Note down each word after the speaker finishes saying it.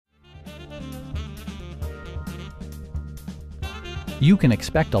You can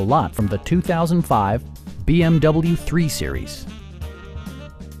expect a lot from the 2005 BMW 3 Series.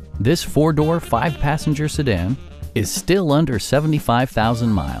 This four-door, five-passenger sedan is still under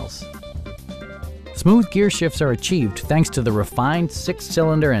 75,000 miles. Smooth gear shifts are achieved thanks to the refined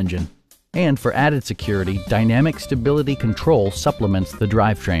six-cylinder engine. And for added security, dynamic stability control supplements the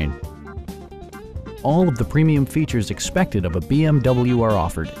drivetrain. All of the premium features expected of a BMW are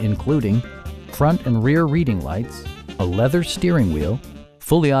offered, including front and rear reading lights, a leather steering wheel,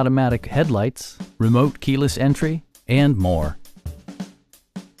 fully automatic headlights, remote keyless entry, and more.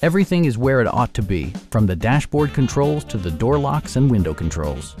 Everything is where it ought to be, from the dashboard controls to the door locks and window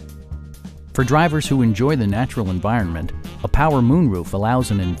controls. For drivers who enjoy the natural environment, a power moonroof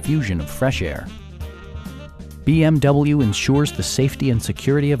allows an infusion of fresh air. BMW ensures the safety and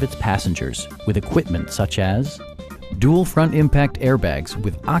security of its passengers with equipment such as dual front impact airbags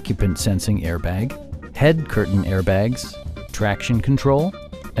with occupant sensing airbag, head curtain airbags, traction control,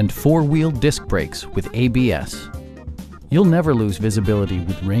 and four-wheel disc brakes with ABS. You'll never lose visibility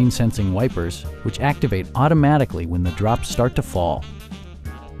with rain-sensing wipers, which activate automatically when the drops start to fall.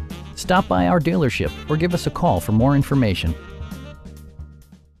 Stop by our dealership or give us a call for more information.